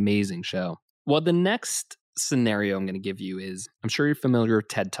amazing show. Well, the next scenario I'm going to give you is, I'm sure you're familiar with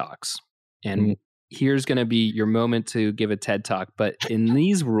TED Talks. And here's going to be your moment to give a TED Talk. But in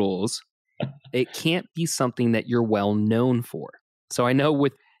these rules, it can't be something that you're well known for. So I know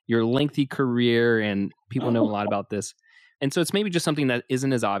with your lengthy career and people know a lot about this. And so it's maybe just something that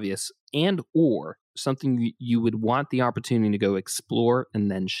isn't as obvious and or something you would want the opportunity to go explore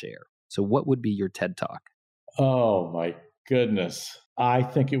and then share. So what would be your TED Talk? Oh, my goodness. I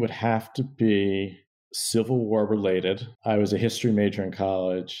think it would have to be Civil War related. I was a history major in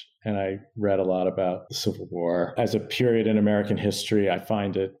college, and I read a lot about the Civil War. As a period in American history, I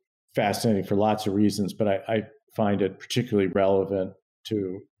find it fascinating for lots of reasons, but I find it particularly relevant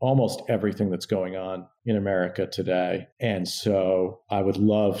to almost everything that's going on in America today. And so I would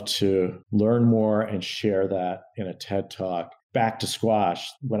love to learn more and share that in a TED Talk. Back to squash,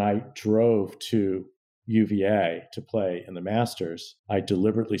 when I drove to UVA to play in the Masters, I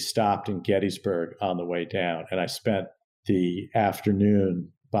deliberately stopped in Gettysburg on the way down, and I spent the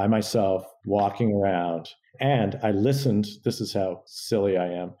afternoon by myself walking around. And I listened, this is how silly I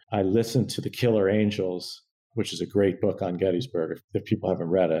am, I listened to The Killer Angels, which is a great book on Gettysburg, if people haven't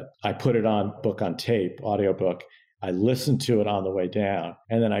read it. I put it on book on tape, audiobook. I listened to it on the way down.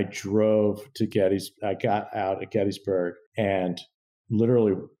 And then I drove to I got out at Gettysburg and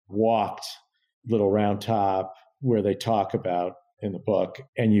literally walked Little Round Top, where they talk about in the book.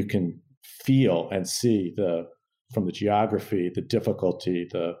 And you can feel and see from the geography, the difficulty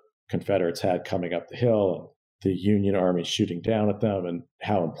the Confederates had coming up the hill, and the Union Army shooting down at them, and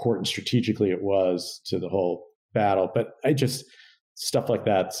how important strategically it was to the whole battle. But stuff like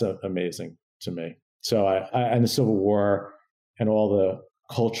that's amazing to me. So and the Civil War and all the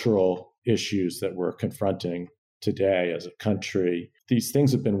cultural issues that we're confronting today as a country, these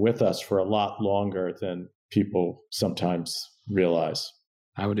things have been with us for a lot longer than people sometimes realize.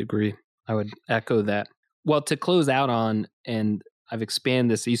 I would agree. I would echo that. Well, to close out on, and I've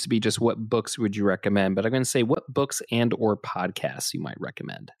expanded this. It used to be just what books would you recommend, but I'm going to say what books and or podcasts you might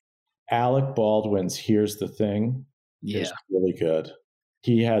recommend. Alec Baldwin's Here's the Thing is really good.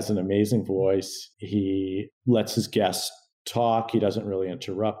 He has an amazing voice. He lets his guests talk. He doesn't really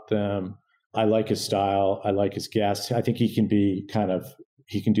interrupt them. I like his style. I like his guests. I think he can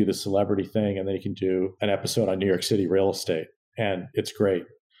do the celebrity thing, and then he can do an episode on New York City real estate. And it's great.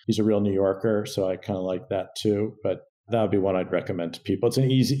 He's a real New Yorker, so I kind of like that too. But that would be one I'd recommend to people. It's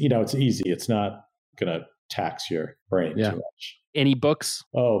easy. It's not going to tax your brain too much. Any books?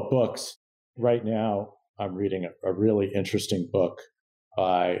 Oh, books. Right now, I'm reading a really interesting book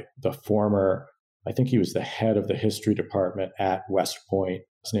by the former, I think he was the head of the history department at West Point.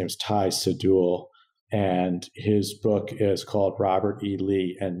 His name is Ty Sedul. And his book is called Robert E.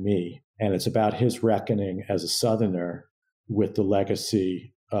 Lee and Me. And it's about his reckoning as a Southerner with the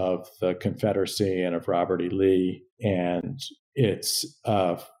legacy of the Confederacy and of Robert E. Lee. And it's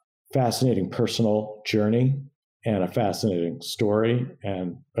a fascinating personal journey and a fascinating story.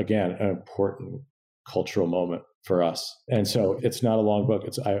 And again, an important cultural moment for us. And so it's not a long book.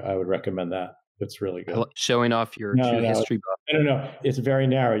 I would recommend that. It's really good. Showing off your true history buff. No. It's very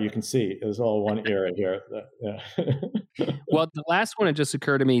narrow. You can see it was all one era here. Well, the last one that just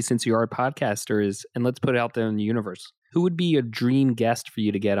occurred to me, since you are a podcaster, is, and let's put it out there in the universe, who would be a dream guest for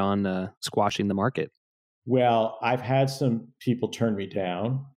you to get on Squashing the Market? Well, I've had some people turn me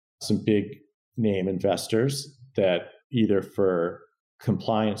down, some big name investors that either for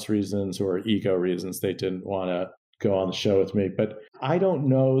compliance reasons or ego reasons, they didn't want to go on the show with me. But I don't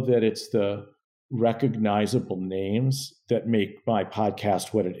know that it's the recognizable names that make my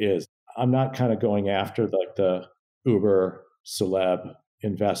podcast what it is. I'm not kind of going after like the uber celeb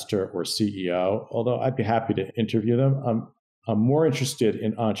investor or CEO, although I'd be happy to interview them. I'm more interested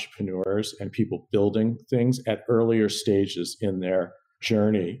in entrepreneurs and people building things at earlier stages in their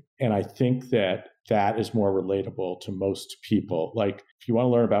journey. And I think that is more relatable to most people. Like if you want to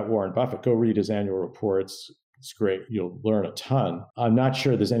learn about Warren Buffett, go read his annual reports. It's great. You'll learn a ton. I'm not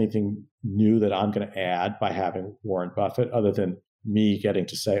sure there's anything new that I'm going to add by having Warren Buffett other than me getting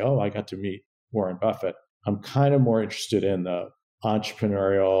to say, oh, I got to meet Warren Buffett. I'm kind of more interested in the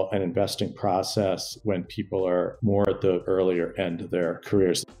entrepreneurial and investing process when people are more at the earlier end of their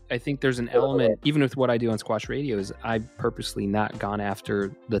careers. I think there's an element, even with what I do on Squash Radio, is I've purposely not gone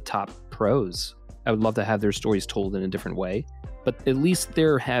after the top pros. I would love to have their stories told in a different way. But at least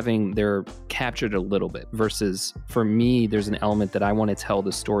they're captured a little bit, versus for me, there's an element that I want to tell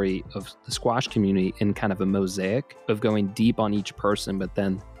the story of the squash community in kind of a mosaic of going deep on each person, but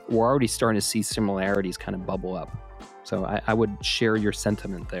then we're already starting to see similarities kind of bubble up. So I would share your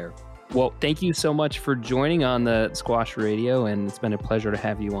sentiment there. Well, thank you so much for joining on the Squash Radio, and it's been a pleasure to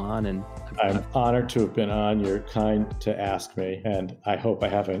have you on. And I'm honored to have been on. You're kind to ask me, and I hope I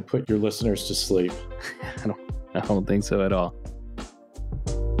haven't put your listeners to sleep. I don't think so at all.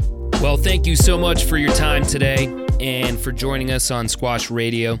 Well, thank you so much for your time today and for joining us on Squash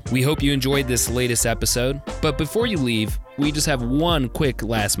Radio. We hope you enjoyed this latest episode. But before you leave, we just have one quick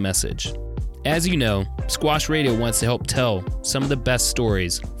last message. As you know, Squash Radio wants to help tell some of the best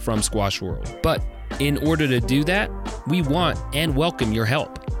stories from Squash World. But in order to do that, we want and welcome your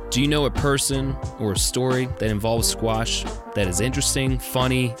help. Do you know a person or a story that involves squash that is interesting,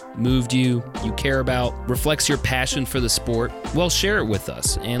 funny, moved you, you care about, reflects your passion for the sport? Well, share it with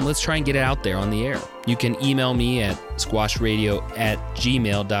us and let's try and get it out there on the air. You can email me at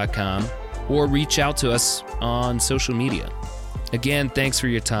squashradio@gmail.com or reach out to us on social media. Again, thanks for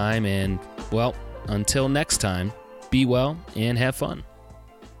your time, and well, until next time, be well and have fun.